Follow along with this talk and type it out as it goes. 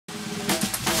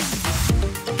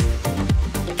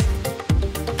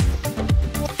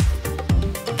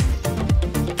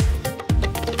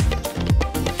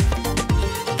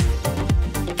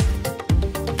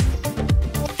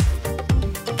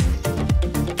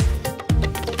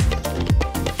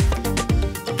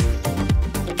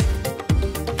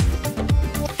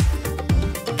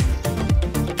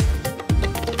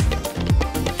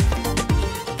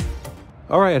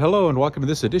right, hello and welcome to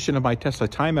this edition of my Tesla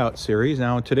Timeout series.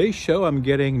 Now in today's show, I'm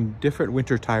getting different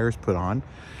winter tires put on.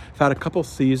 I've had a couple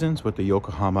seasons with the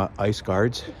Yokohama Ice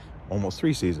Guards, almost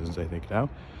 3 seasons I think now.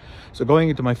 So going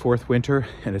into my 4th winter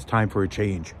and it's time for a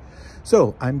change.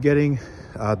 So I'm getting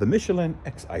the Michelin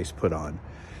X-ICE put on.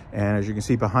 And as you can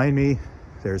see behind me,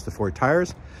 there's the 4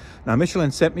 tires. Now Michelin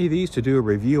sent me these to do a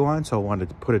review on, so I wanted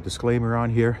to put a disclaimer on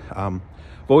here. I've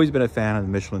always been a fan of the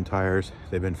Michelin tires.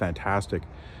 They've been fantastic,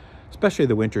 especially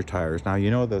the winter tires. Now, you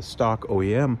know, the stock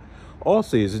OEM, all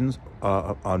seasons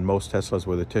on most Teslas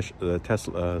were the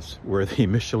Teslas were the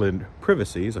Michelin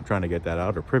Privacies. I'm trying to get that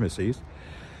out, or Primacies.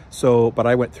 So, but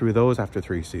I went through those after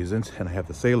 3 seasons, and I have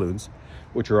the Saloons,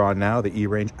 which are on now, the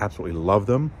E-Range. Absolutely love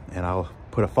them, and I'll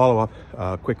put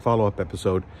a quick follow-up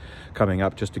episode coming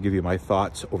up just to give you my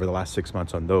thoughts over the last 6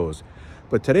 months on those.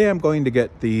 But today I'm going to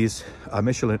get these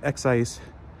Michelin X-ICE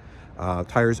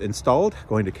tires installed,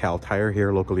 going to Cal Tire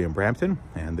here locally in Brampton,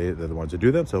 and they're the ones who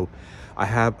do them. So I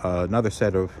have another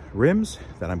set of rims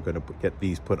that I'm going to get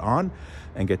these put on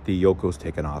and get the Yokos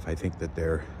taken off. I think that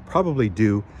they're probably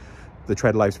due. The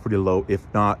tread life's pretty low. If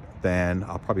not, then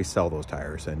I'll probably sell those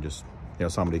tires and just, you know,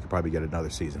 somebody could probably get another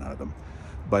season out of them.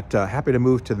 But happy to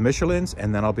move to the Michelins,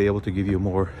 and then I'll be able to give you a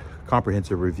more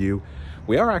comprehensive review.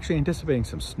 We are actually anticipating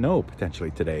some snow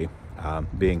potentially today,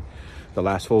 being the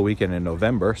last full weekend in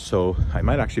November, so I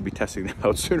might actually be testing them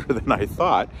out sooner than I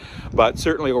thought. But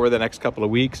certainly over the next couple of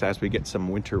weeks, as we get some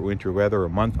winter weather, a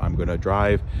month, I'm going to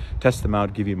drive, test them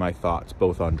out, give you my thoughts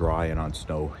both on dry and on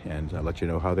snow, and let you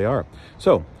know how they are.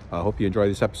 So I hope you enjoy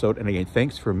this episode, and again,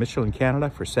 thanks for Michelin Canada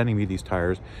for sending me these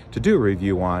tires to do a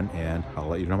review on, and I'll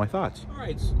let you know my thoughts.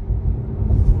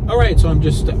 All right, so I'm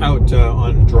just out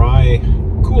on dry,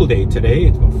 cool day today.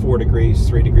 It's about 4 degrees,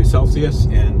 3 degrees Celsius,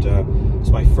 and it's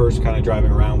my first kind of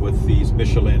driving around with these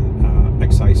Michelin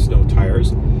X-ICE Snow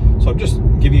Tires. So I'm just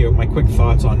giving you my quick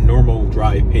thoughts on normal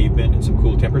dry pavement and some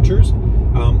cool temperatures.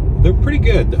 They're pretty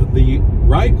good. The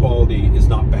ride quality is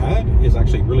not bad, it's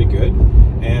actually really good,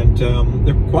 and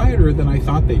they're quieter than I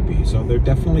thought they'd be. So they're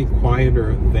definitely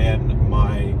quieter than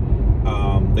my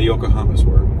the Yokohamas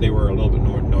were. They were a little bit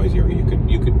noisier.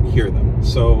 You could hear them.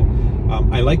 So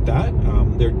I like that.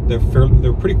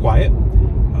 They're pretty quiet.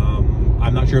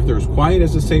 I'm not sure if they're as quiet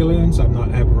as the Saloons.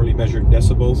 Haven't really measured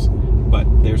decibels, but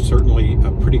they're certainly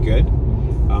pretty good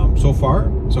so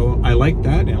far. So I like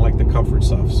that, and I like the comfort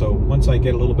stuff. So once I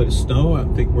get a little bit of snow, I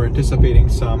think we're anticipating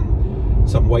some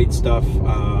white stuff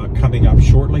coming up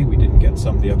shortly. We didn't get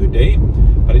some the other day,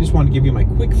 but I just want to give you my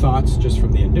quick thoughts just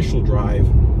from the initial drive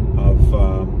of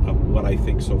what I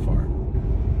think so far.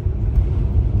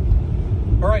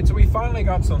 All right, so we finally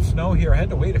got some snow here. I had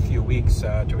to wait a few weeks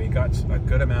till we got a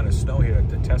good amount of snow here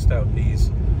to test out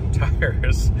these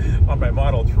tires on my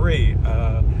Model 3.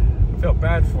 I felt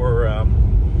bad for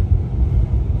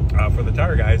the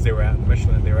tire guys. They were at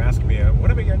Michelin. They were asking me,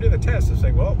 when are we going to do the test? I was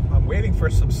like, well, I'm waiting for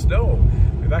some snow.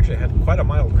 We've actually had quite a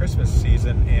mild Christmas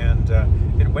season, and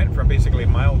it went from basically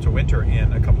mild to winter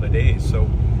in a couple of days. So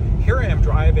here I am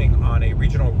driving on a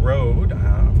regional road.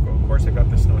 Of course, I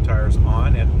got the snow tires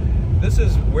on, and this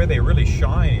is where they really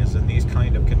shine, is in these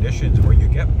kind of conditions where you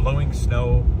get blowing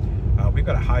snow. We've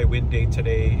got a high wind day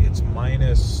today. It's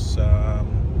minus, I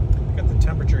got the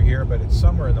temperature here, but it's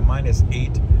somewhere in the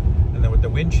 -8, and then with the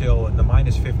wind chill in the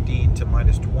 -15 to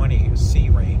 -20 C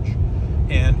range.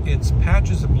 And it's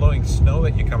patches of blowing snow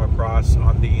that you come across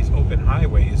on these open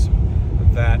highways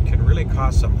that can really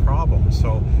cause some problems.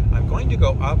 So I'm going to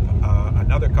go up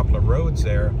another couple of roads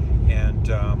there, and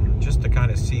just to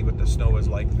kind of see what the snow is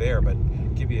like there, but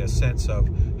give you a sense of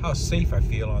how safe I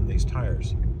feel on these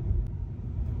tires.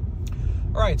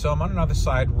 All right, so I'm on another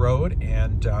side road,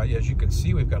 and as you can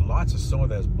see, we've got lots of snow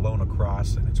that has blown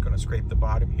across, and it's going to scrape the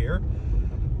bottom here.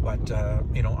 But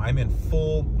you know, I'm in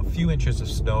a few inches of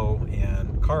snow,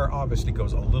 and the car obviously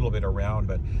goes a little bit around,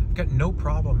 but I've got no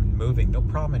problem in moving, no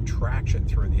problem in traction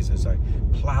through these as I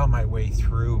plow my way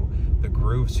through the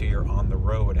grooves here on the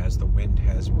road, as the wind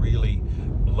has really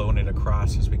blown it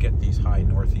across as we get these high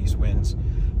northeast winds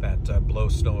that blow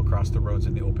snow across the roads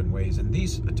in the open ways. And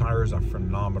these tires are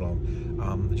phenomenal.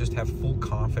 Just have full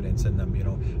confidence in them. You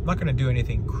know, I'm not going to do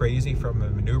anything crazy from a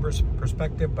maneuvers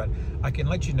perspective, but I can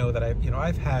let you know that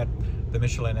I've had the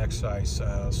Michelin X-ICE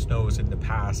snows in the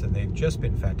past, and they've just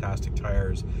been fantastic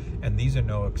tires, and these are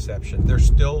no exception. They're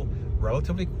still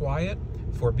relatively quiet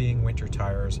for being winter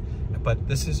tires, but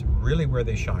this is really where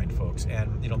they shine, folks.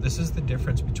 And you know, this is the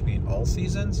difference between all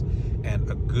seasons and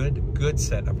a good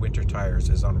set of winter tires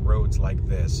is on roads like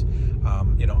this.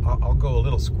 You know, I'll go a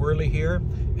little squirrely here,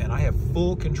 and I have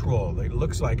full control. It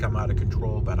looks like I'm out of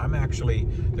control, but I'm actually,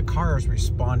 the car is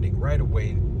responding right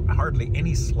away hardly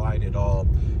any slide at all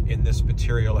in this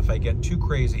material. If I get too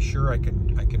crazy, sure, I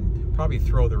can probably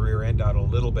throw the rear end out a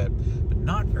little bit, but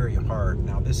not very hard.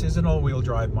 Now, this is an all-wheel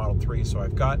drive Model 3, so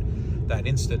I've got that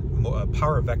instant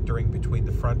power vectoring between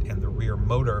the front and the rear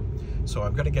motor, so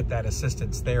I'm going to get that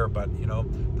assistance there. But you know,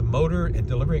 the motor and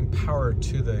delivering power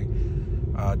to the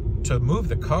to move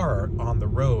the car on the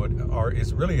road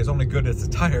is really as only good as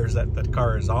the tires that the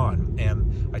car is on.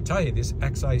 And I tell you, these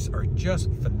X-ICE are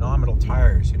just phenomenal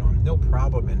tires. You know, I'm no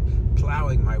problem in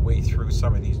plowing my way through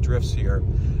some of these drifts here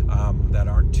that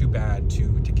aren't too bad to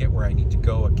get where I need to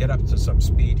go and get up to some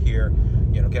speed here.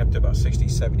 You know, get up to about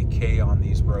 60-70K on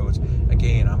these roads.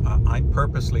 Again, I'm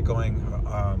purposely going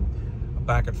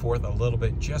back and forth a little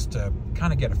bit just to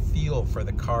kind of get a feel for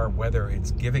the car, whether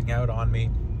it's giving out on me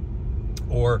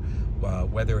or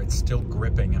whether it's still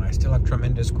gripping, and I still have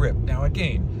tremendous grip. Now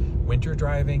again, winter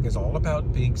driving is all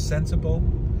about being sensible,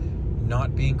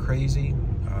 not being crazy,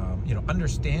 you know,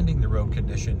 understanding the road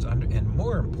conditions, and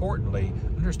more importantly,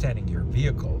 understanding your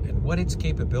vehicle and what its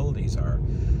capabilities are.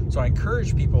 So I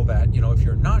encourage people that, you know, if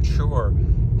you're not sure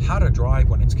how to drive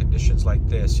when it's conditions like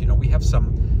this, you know, we have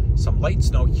some light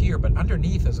snow here, but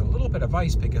underneath is a little bit of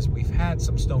ice because we've had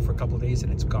some snow for a couple of days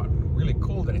and it's gotten really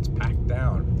cold and it's packed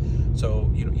down.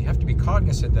 So, you know, you have to be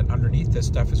cognizant that underneath this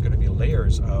stuff is going to be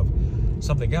layers of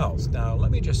something else. Now,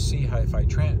 let me just see how, if I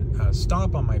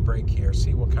stop on my brake here,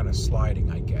 see what kind of sliding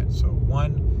I get. So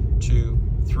 1, 2,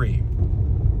 3.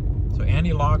 So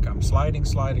anti-lock, I'm sliding,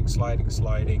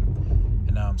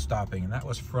 and now I'm stopping. And that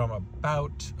was from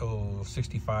about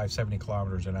 65-70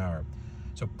 kilometers an hour.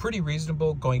 So pretty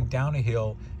reasonable going down a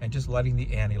hill and just letting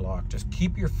the anti-lock. Just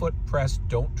keep your foot pressed.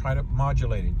 Don't try to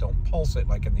modulate it. Don't pulse it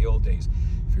like in the old days.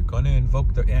 If you're going to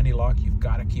invoke the anti-lock, you've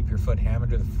got to keep your foot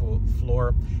hammered to the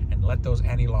floor and let those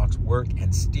anti-locks work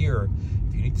and steer.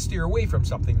 If you need to steer away from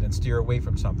something, then steer away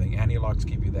from something. Anti-locks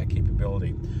give you that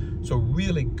capability. So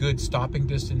really good stopping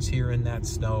distance here in that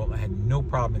snow. I had no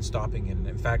problem in stopping, and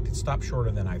in fact, it stopped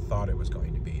shorter than I thought it was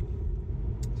going to be.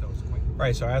 All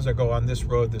right, so as I go on this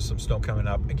road, there's some snow coming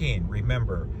up. Again,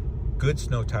 remember, good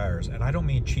snow tires, and I don't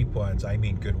mean cheap ones, I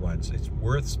mean good ones. It's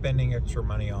worth spending extra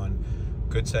money on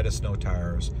a good set of snow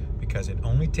tires because it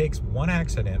only takes one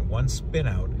accident, one spin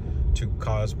out, to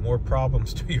cause more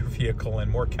problems to your vehicle and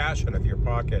more cash out of your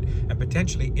pocket and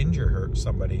potentially injure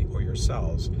somebody or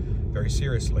yourselves very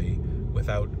seriously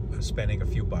without spending a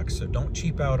few bucks. So don't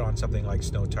cheap out on something like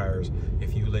snow tires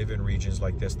if you live in regions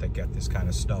like this that get this kind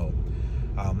of snow.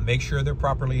 Make sure they're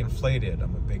properly inflated.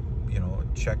 I'm a big, you know,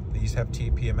 check. These have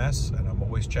TPMS, and I'm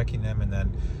always checking them. And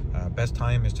then best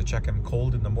time is to check them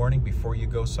cold in the morning before you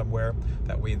go somewhere.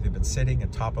 That way they've been sitting,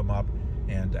 and top them up.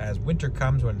 And as winter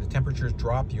comes, when the temperatures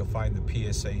drop, you'll find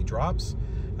the PSA drops,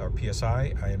 or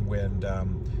PSI. And when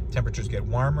temperatures get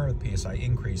warmer, the PSI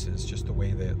increases, just the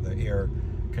way the air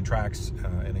contracts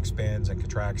and expands and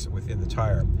contracts within the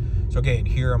tire. So again,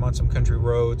 here I'm on some country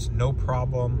roads, no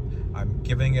problem. I'm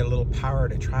giving it a little power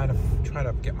to try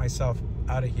to get myself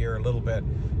out of here a little bit,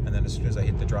 and then as soon as I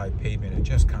hit the dry pavement, it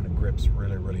just kind of grips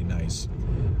really nice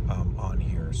on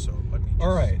here. So let me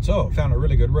all right, so found a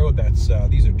really good road. That's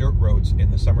these are dirt roads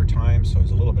in the summertime, so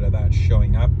there's a little bit of that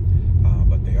showing up,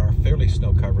 but they are fairly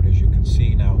snow covered, as you can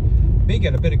see. Now, may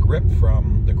get a bit of grip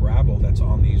from the gravel that's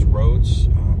on these roads,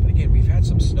 but again, we've had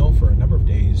some snow for a number of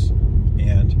days,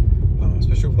 and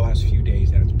especially over the last few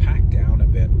days, and it's packed down a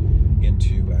bit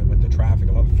into with the traffic.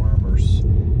 A lot of farmers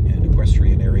and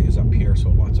equestrian areas up here, so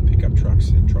lots of pickup trucks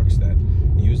and trucks that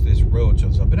use this road. So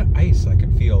there's a bit of ice I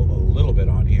can feel a little bit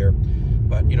on here,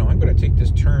 but you know, I'm going to take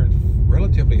this turn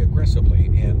relatively aggressively,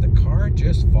 and the car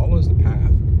just follows the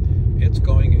path. It's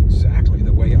going exactly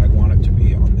the way I want it to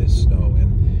be on this snow,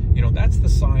 and you know, that's the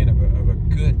sign of a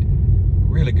good,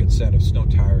 really good set of snow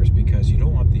tires, because you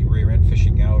don't want the rear end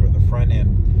fishing out or the front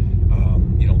end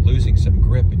you know, losing some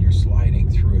grip and you're sliding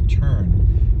through a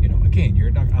turn. You know, again,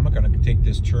 I'm not going to take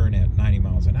this turn at 90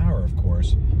 miles an hour, of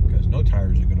course, because no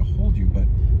tires are going to hold you, but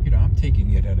you know, I'm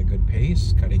taking it at a good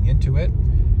pace, cutting into it,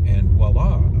 and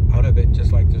voila, out of it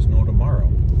just like there's no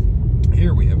tomorrow.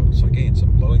 Here we have, so again,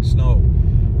 some blowing snow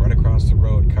right across the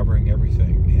road, covering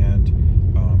everything,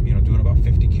 and you know, doing about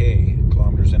 50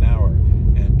 kilometers an hour,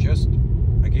 and just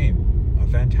again,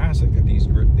 fantastic that these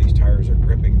tires are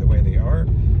gripping the way they are.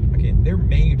 Again, they're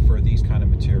made for these kind of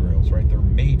materials, right? They're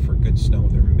made for good snow.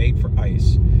 They're made for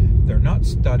ice. They're not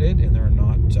studded, and they're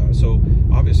not so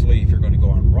obviously if you're going to go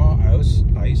on raw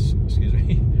ice, excuse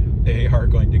me, they are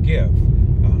going to give.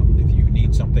 If you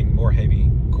need something more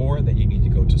heavy core, then you need to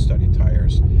go to studded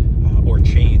tires or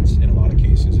chains in a lot of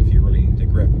cases if you really need to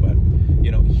grip. But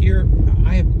you know, here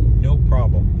I have no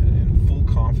problem and full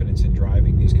confidence in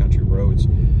driving these country roads.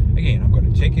 Again, I'm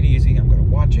going to take it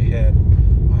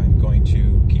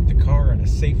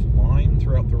safe line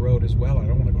throughout the road as well. I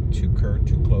don't want to go too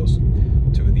close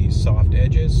to these soft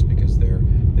edges because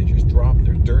they just drop.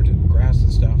 There's dirt and grass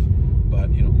and stuff. But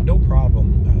you know, no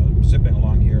problem zipping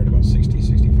along here at about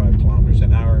 60-65 kilometers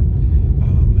an hour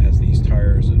as these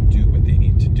tires do what they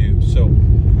need to do. So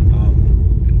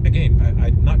again,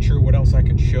 I'm not sure what else I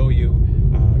could show you.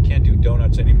 Can't do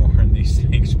donuts anymore in these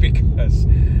things because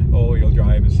all-wheel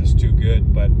drive is just too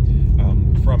good. But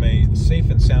from a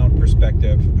safe and sound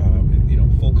perspective, you know,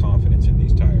 full confidence in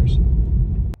these tires.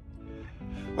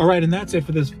 All right, and that's it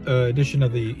for this edition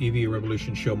of the EV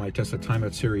Revolution Show, my Tesla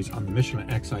Timeout series on the Michelin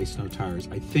X-ICE Snow Tires.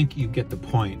 I think you get the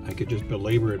point. I could just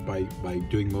belabor it by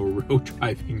doing more road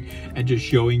driving and just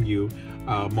showing you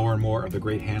more and more of the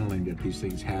great handling that these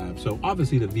things have. So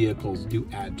obviously the vehicles do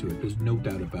add to it. There's no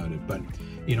doubt about it. But,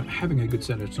 you know, having a good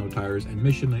set of snow tires, and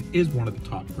Michelin is one of the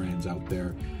top brands out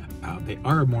there. They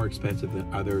are more expensive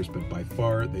than others, but by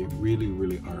far they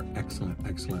really are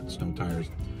excellent snow tires.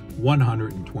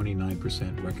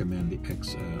 129% recommend the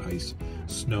X-ICE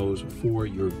Snows for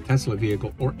your Tesla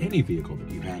vehicle or any vehicle that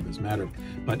you have, as a matter.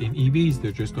 But in EVs,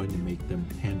 they're just going to make them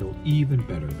handle even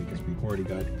better because we've already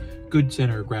got good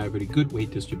center of gravity, good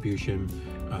weight distribution,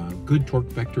 good torque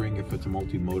vectoring if it's a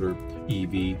multi-motor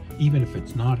EV, even if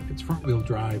it's not, if it's front-wheel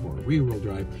drive or rear-wheel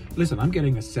drive. Listen, I'm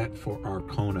getting a set for our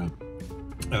Kona.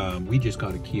 We just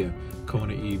got a Kia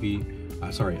Kona EV,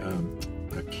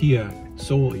 a Kia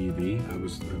Soul EV.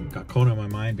 I got Kona in my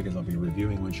mind because I'll be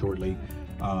reviewing one shortly.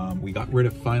 We got rid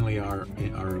of finally our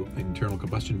internal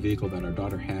combustion vehicle that our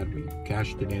daughter had. We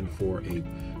cashed it in for a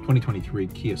 2023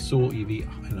 Kia Soul EV,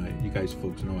 and you guys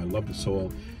folks know I love the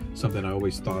Soul. Something I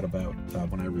always thought about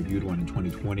when I reviewed one in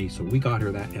 2020. So we got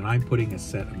her that, and I'm putting a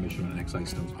set of Michelin X-ICE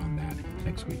Snows on that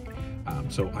next week.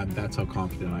 That's how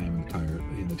confident I am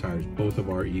in the tires. Both of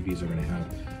our EVs are going to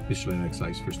have Michelin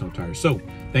X-ICE for snow tires. So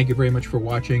thank you very much for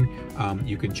watching.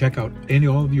 You can check out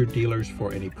all of your dealers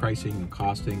for any pricing and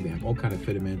costing. They have all kinds of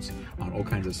fitments on all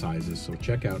kinds of sizes. So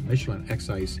check out Michelin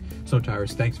X-ICE Snow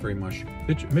Tires. Thanks very much,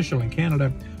 Michelin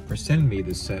Canada, for sending me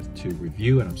this set to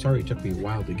review. And I'm sorry it took me a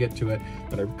while to get to it,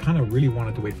 but I kind of really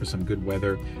wanted to wait for some good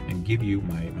weather and give you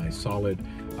my solid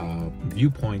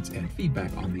viewpoints and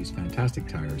feedback on these fantastic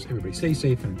tires. Everybody stay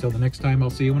safe, and until the next time, I'll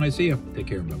see you when I see you. Take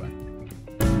care. Bye-bye.